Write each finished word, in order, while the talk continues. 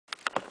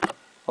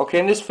Okay,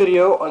 in this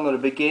video I'm going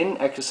to begin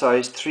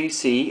exercise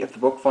 3C of the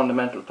book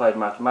Fundamental Applied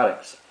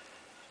Mathematics.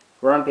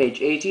 We're on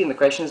page 80 and the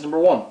question is number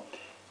 1.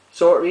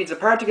 So it reads, a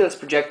particle is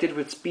projected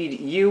with speed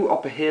u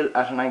up a hill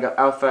at an angle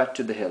alpha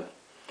to the hill.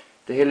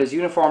 The hill is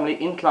uniformly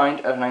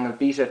inclined at an angle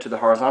beta to the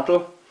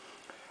horizontal,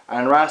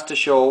 and we're asked to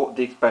show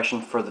the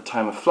expression for the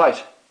time of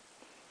flight.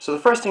 So the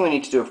first thing we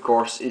need to do, of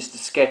course, is to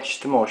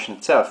sketch the motion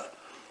itself.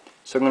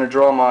 So I'm going to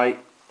draw my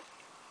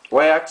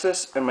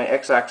y-axis and my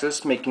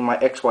x-axis, making my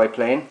xy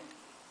plane,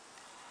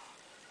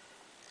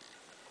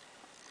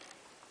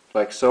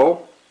 like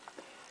so.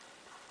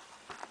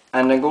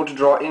 And I'm going to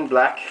draw in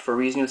black, for a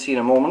reason you'll see in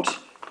a moment,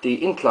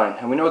 the incline.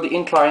 And we know the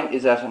incline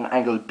is at an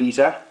angle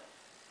beta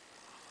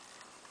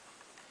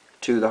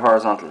to the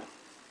horizontal.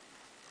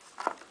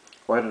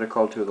 Why did I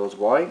call two of those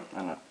y?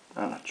 I'm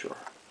not sure.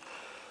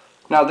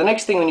 Now the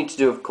next thing we need to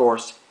do, of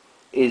course,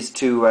 is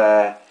to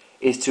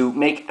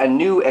make a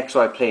new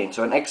xy plane,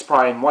 so an x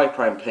prime y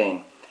prime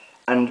plane.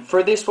 And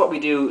for this what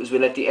we do is we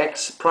let the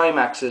x prime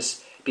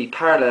axis be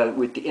parallel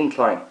with the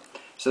incline.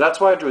 So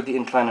that's why I drew the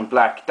incline in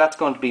black. That's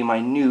going to be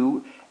my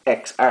new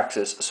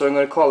x-axis. So I'm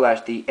going to call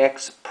that the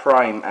x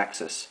prime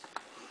axis.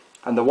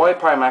 And the y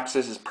prime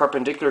axis is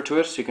perpendicular to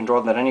it, so you can draw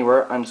that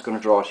anywhere. I'm just going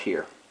to draw it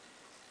here.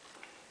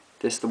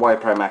 This is the y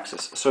prime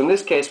axis. So in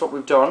this case what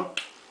we've done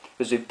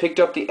is we've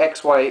picked up the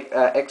xy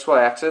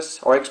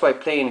axis, or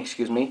xy plane,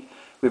 excuse me.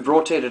 We've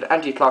rotated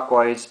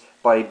anti-clockwise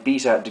by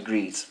beta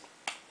degrees.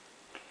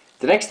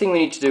 The next thing we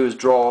need to do is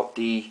draw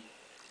the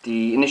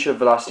initial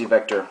velocity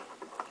vector.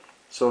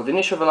 So the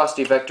initial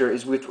velocity vector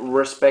is with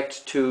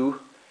respect to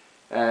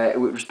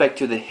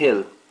the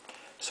hill.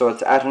 So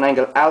it's at an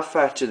angle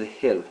alpha to the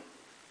hill,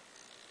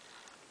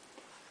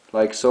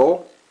 like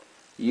so.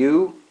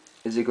 U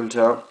is equal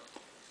to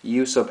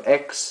u sub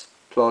x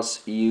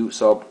plus u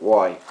sub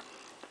y.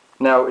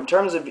 Now, in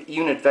terms of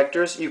unit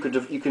vectors, you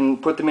can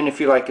put them in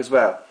if you like as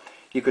well.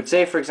 You could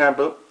say, for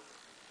example,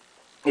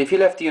 if you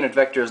left the unit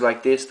vectors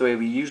like this, the way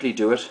we usually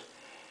do it,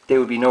 they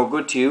would be no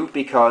good to you,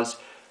 because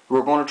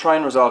we're going to try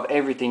and resolve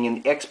everything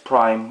in the x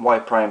prime y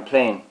prime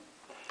plane.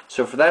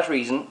 So for that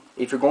reason,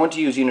 if you're going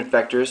to use unit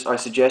vectors, I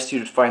suggest you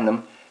define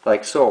them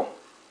like so.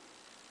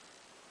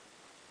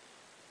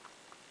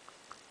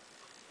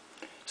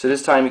 So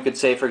this time you could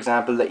say, for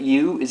example, that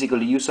u is equal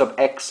to u sub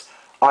x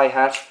I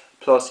hat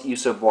plus u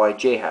sub y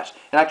j hat.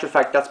 In actual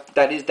fact,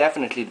 that is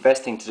definitely the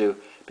best thing to do,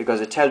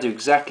 because it tells you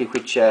exactly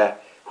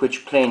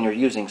which plane you're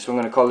using. So I'm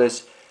going to call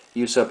this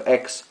u sub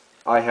x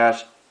I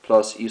hat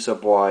plus u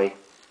sub y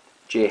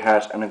j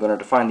hat, and I'm going to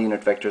define the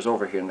unit vectors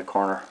over here in the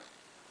corner,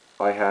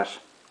 I hat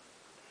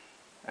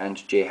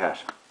and j hat.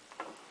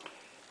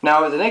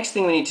 Now the next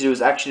thing we need to do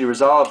is actually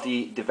resolve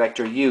the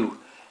vector u,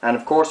 and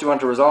of course we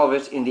want to resolve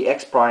it in the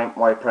x prime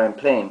y prime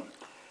plane.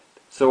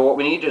 So what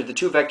we need are the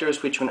two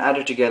vectors which when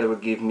added together would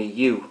give me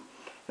u,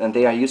 and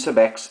they are u sub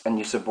x and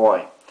u sub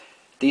y.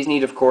 These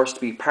need of course to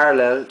be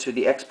parallel to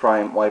the x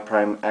prime y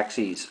prime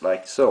axes,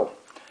 like so.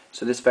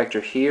 So this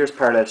vector here is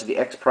parallel to the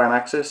x prime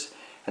axis,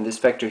 and this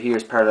vector here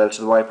is parallel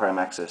to the y prime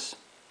axis.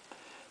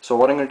 So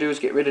what I'm going to do is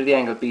get rid of the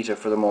angle beta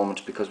for the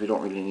moment, because we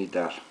don't really need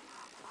that.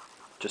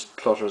 Just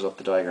clutters up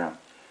the diagram.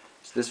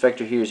 So this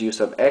vector here is u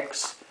sub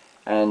x,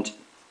 and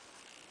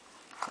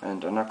I'm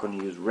not going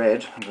to use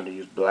red, I'm going to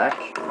use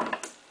black.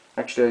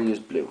 Actually I'll use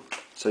blue.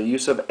 So u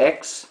sub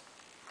x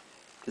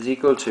is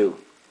equal to,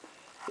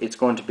 it's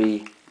going to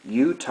be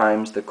u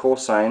times the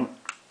cosine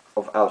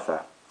of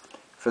alpha.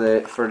 For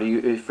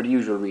the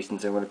usual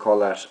reasons, I'm going to call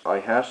that I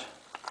hat.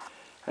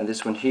 And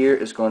this one here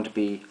is going to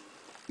be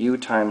u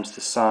times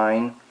the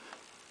sine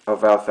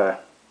of alpha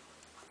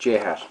j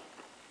hat.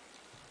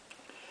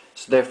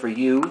 So therefore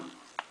u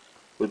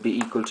would be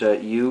equal to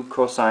u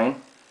cosine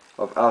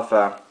of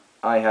alpha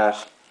I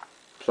hat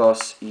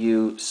plus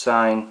u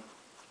sine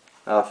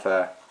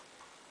alpha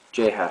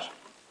j hat.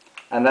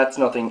 And that's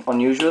nothing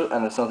unusual,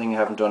 and that's nothing you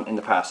haven't done in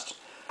the past.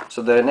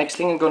 So the next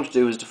thing I'm going to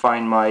do is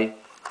define my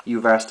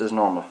u vast as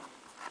normal.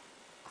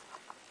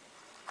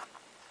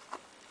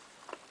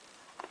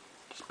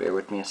 Bear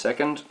with me a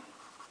second.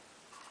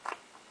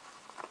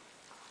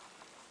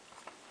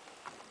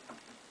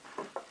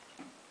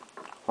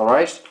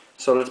 Alright,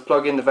 so let's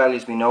plug in the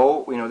values we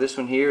know. We know this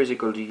one here is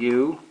equal to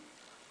u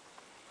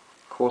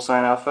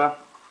cosine alpha.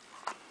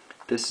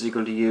 This is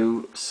equal to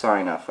u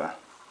sine alpha.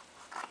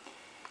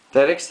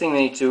 The next thing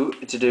we need to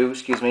do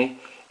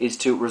is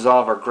to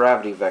resolve our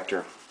gravity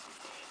vector.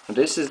 And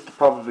this is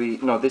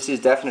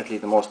definitely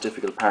the most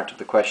difficult part of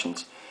the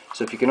questions.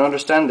 So if you can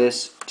understand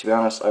this, to be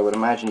honest, I would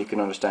imagine you can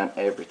understand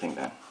everything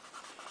then.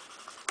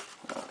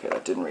 Okay,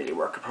 that didn't really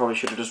work. I probably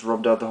should have just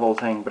rubbed out the whole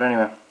thing, but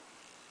anyway.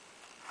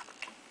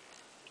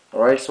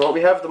 Alright, so what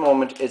we have at the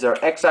moment is our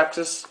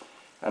x-axis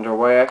and our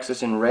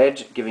y-axis in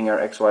red, giving our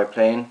xy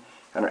plane,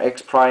 and our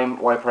x prime,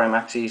 y prime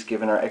axes,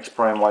 giving our x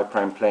prime, y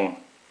prime plane.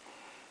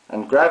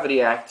 And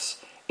gravity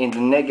acts in the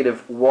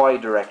negative y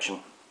direction,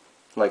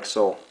 like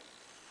so.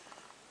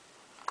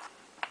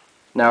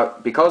 Now,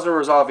 because we're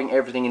resolving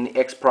everything in the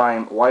x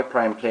prime, y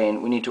prime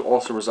plane, we need to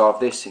also resolve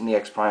this in the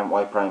x prime,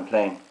 y prime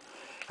plane.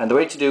 And the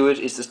way to do it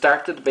is to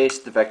start at the base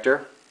of the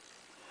vector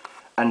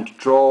and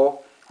draw,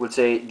 we'll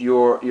say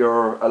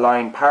your a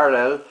line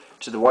parallel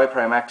to the y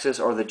prime axis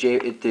or the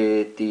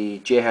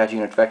j hat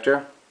unit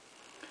vector,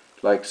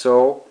 like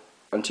so,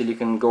 until you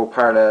can go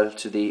parallel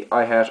to the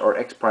I hat or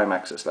x prime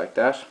axis, like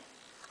that.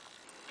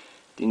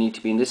 They need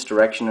to be in this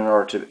direction in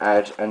order to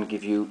add and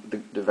give you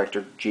the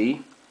vector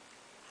g.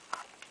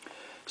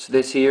 So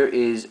this here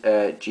is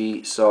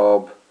g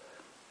sub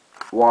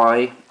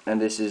y,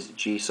 and this is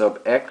g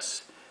sub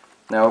x.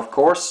 Now, of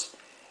course,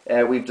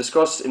 we've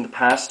discussed in the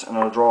past, and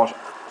I'll draw it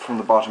from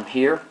the bottom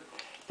here,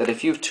 that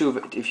if you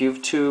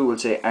have two, we'll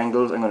say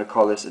angles, I'm going to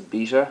call this a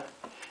beta,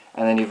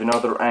 and then you have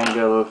another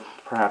angle,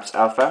 perhaps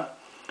alpha,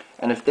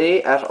 and if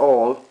they at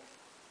all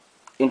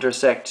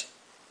intersect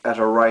at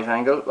a right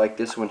angle, like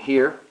this one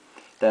here,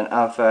 then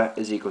alpha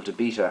is equal to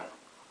beta,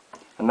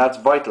 and that's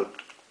vital.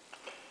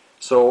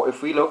 So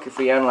if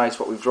we analyze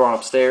what we've drawn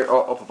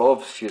up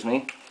above, excuse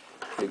me,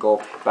 if we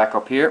go back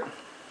up here,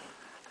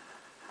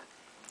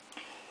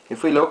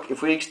 if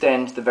we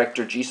extend the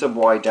vector g sub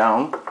y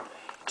down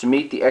to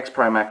meet the x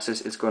prime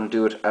axis, it's going to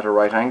do it at a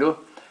right angle,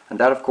 and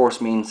that of course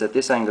means that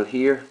this angle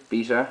here,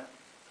 beta,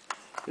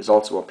 is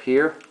also up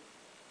here,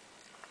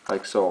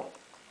 like so.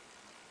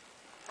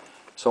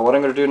 So what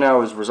I'm going to do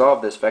now is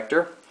resolve this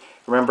vector.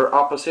 Remember,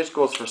 opposite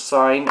goes for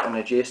sine and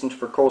adjacent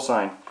for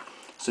cosine.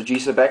 So g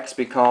sub x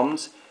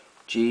becomes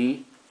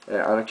g,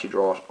 I'll actually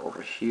draw it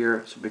over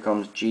here, so it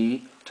becomes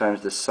g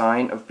times the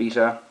sine of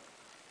beta,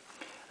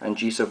 and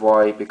g sub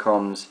y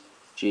becomes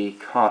g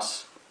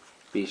cos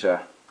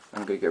beta.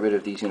 I'm going to get rid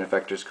of these unit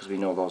vectors because we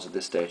know those at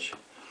this stage.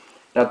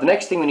 Now the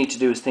next thing we need to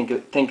do is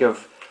think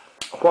of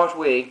what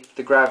way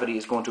the gravity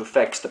is going to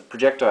affect the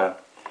projectile.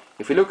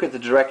 If we look at the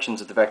directions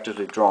of the vectors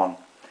we've drawn,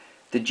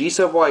 the g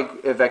sub y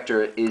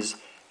vector is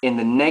in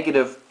the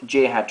negative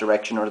j hat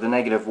direction, or the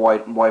negative y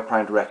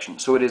prime direction,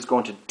 so it is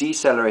going to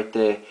decelerate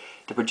the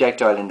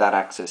projectile in that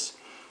axis.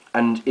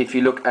 And if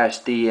you look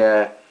at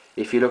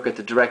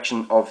the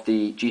direction of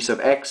the g sub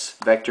x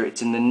vector,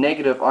 it's in the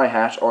negative I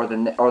hat or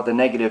the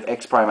negative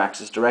x prime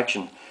axis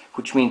direction,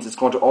 which means it's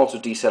going to also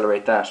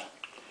decelerate that.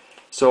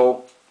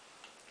 So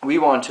we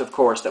want, of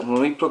course, that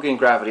when we plug in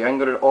gravity, I'm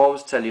going to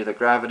always tell you that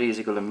gravity is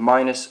equal to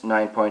minus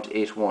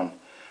 9.81.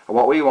 And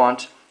what we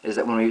want is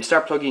that when we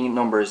start plugging in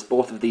numbers,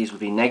 both of these will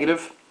be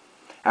negative,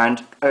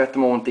 and at the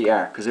moment they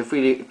are, because if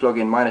we plug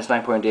in minus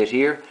 9.8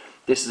 here,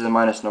 this is a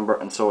minus number,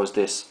 and so is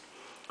this.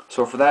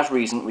 So for that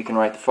reason, we can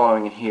write the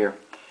following in here.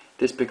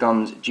 This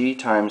becomes g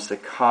times the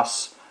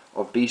cos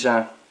of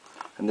beta,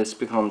 and this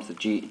becomes the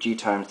g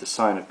times the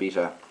sine of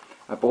beta.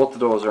 And both of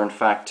those are in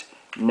fact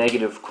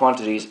negative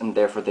quantities, and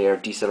therefore they are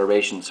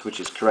decelerations, which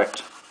is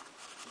correct.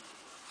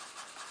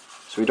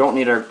 So we don't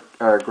need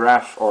our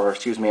graph, or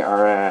excuse me,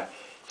 our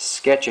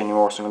sketch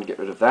anymore, so I'm going to get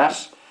rid of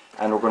that,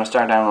 and we're going to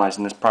start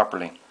analysing this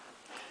properly.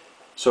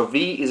 So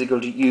v is equal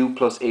to u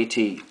plus at.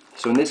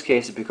 So in this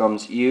case it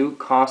becomes u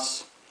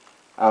cos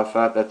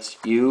alpha, that's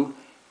u,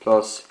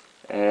 plus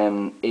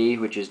a,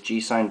 which is g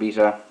sine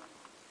beta,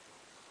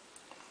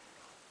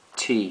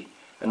 t,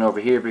 and over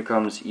here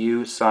becomes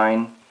u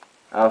sine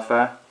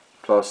alpha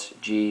plus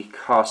g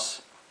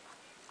cos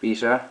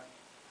beta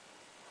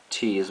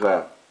t as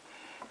well.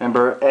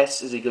 Remember,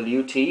 s is equal to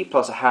ut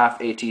plus a half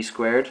at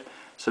squared,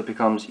 so it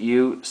becomes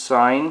u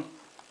sine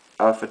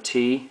alpha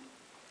t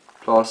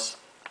plus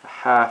a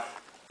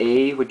half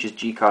a, which is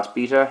g cos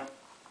beta,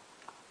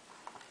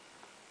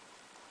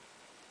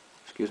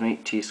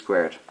 t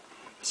squared.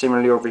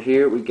 Similarly over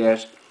here we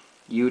get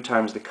u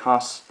times the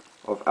cos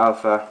of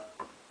alpha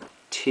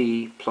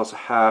t plus a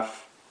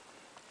half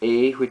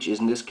a, which is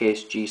in this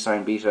case g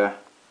sine beta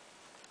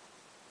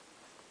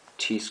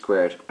t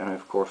squared, and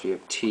of course we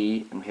have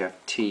t and we have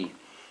t.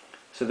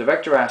 So the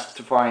vector asks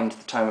to find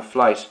the time of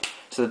flight.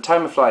 So the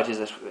time of flight is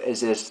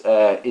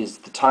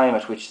the time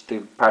at which the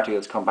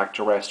particles come back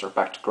to rest or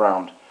back to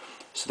ground.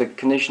 So the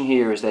condition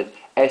here is that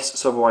s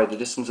sub y, the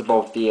distance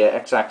above the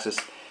x-axis,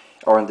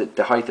 or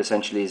the height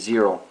essentially, is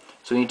 0.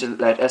 So we need to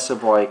let s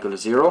sub y equal to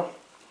 0.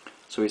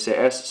 So we say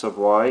s sub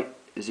y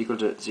is equal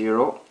to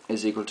 0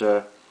 is equal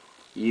to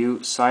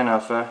u sine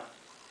alpha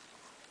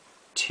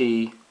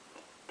t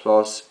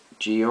plus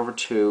g over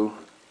 2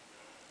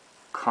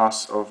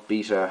 cos of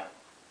beta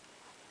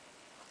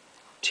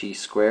t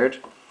squared.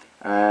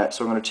 So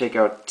I'm going to take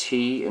out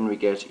t, and we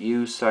get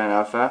u sine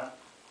alpha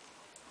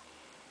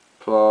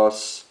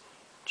plus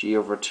g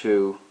over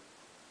 2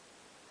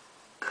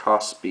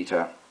 cos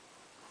beta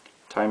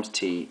times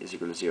t is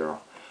equal to 0.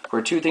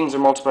 Where two things are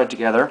multiplied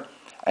together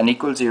and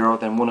equal 0,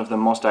 then one of them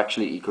must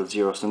actually equal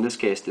 0. So in this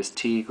case, this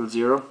t equals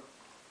 0,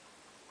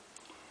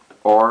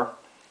 or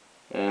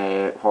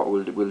what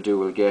we'll do,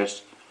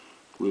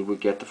 we will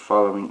get the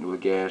following. We'll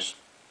get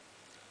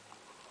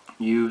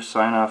u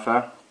sine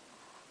alpha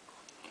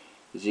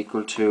is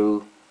equal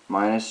to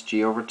minus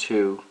g over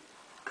 2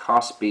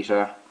 cos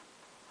beta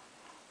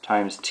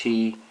times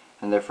t,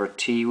 and therefore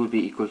t will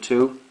be equal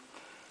to,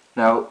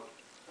 now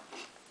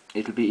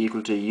it will be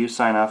equal to u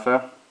sine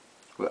alpha,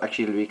 well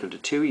actually it will be equal to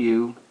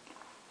 2u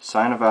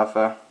sine of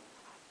alpha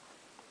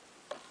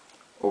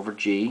over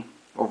g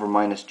over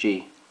minus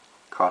g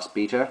cos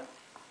beta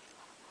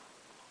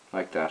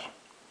like that.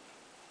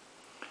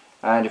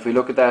 And if we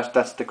look at that,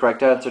 that's the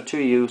correct answer.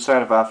 2u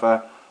sine of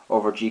alpha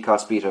over g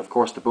cos beta. Of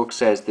course, the book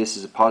says this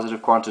is a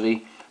positive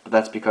quantity, but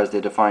that's because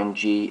they define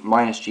g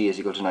minus g is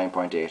equal to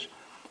 9.8.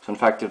 So in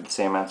fact, they're the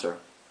same answer.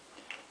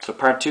 So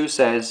part 2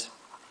 says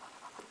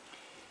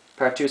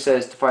to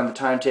find the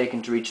time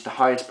taken to reach the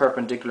highest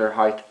perpendicular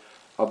height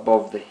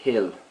above the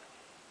hill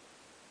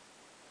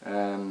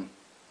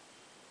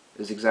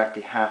is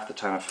exactly half the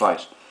time of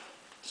flight.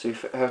 So you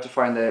have to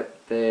find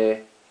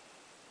the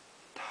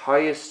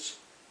highest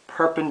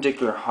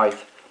perpendicular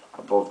height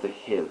above the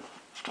hill.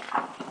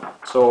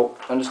 So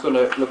I'm just going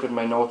to look at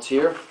my notes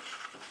here.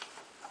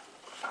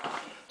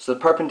 So the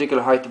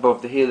perpendicular height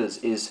above the hill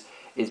is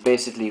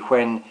basically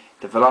when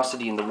the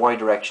velocity in the y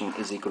direction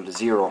is equal to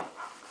 0.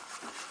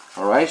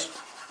 Alright?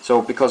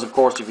 So because of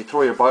course if you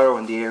throw your biro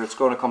in the air, it's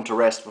going to come to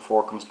rest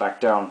before it comes back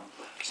down.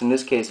 So in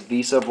this case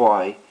v sub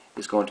y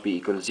is going to be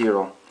equal to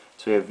 0.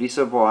 So we have v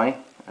sub y,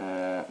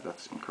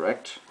 that's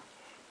incorrect.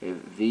 We have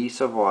v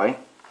sub y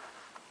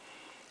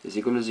is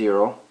equal to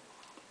 0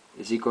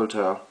 is equal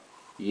to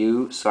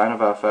u sine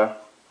of alpha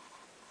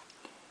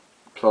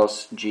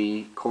plus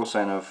g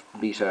cosine of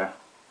beta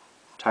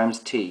times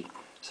t.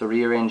 So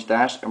rearrange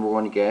that and we're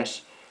going to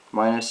get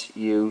minus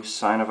u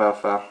sine of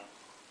alpha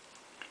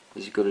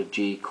is equal to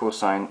g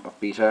cosine of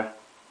beta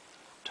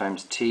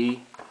times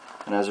t,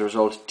 and as a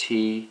result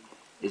t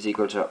is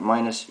equal to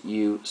minus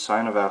u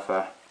sine of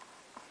alpha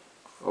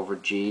over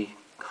g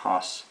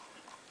cos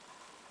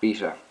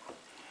beta.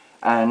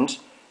 And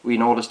we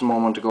noticed a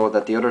moment ago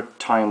that the other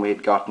time we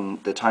had gotten,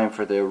 the time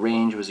for the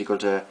range was equal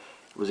to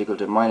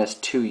minus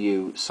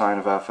 2u sine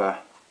of alpha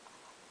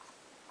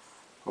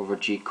over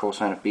g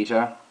cosine of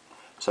beta.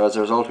 So as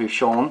a result, we've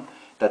shown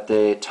that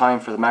the time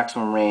for the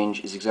maximum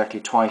range is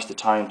exactly twice the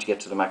time to get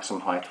to the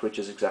maximum height, which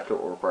is exactly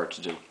what we're required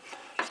to do.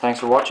 So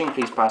thanks for watching.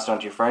 Please pass it on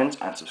to your friends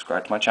and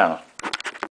subscribe to my channel.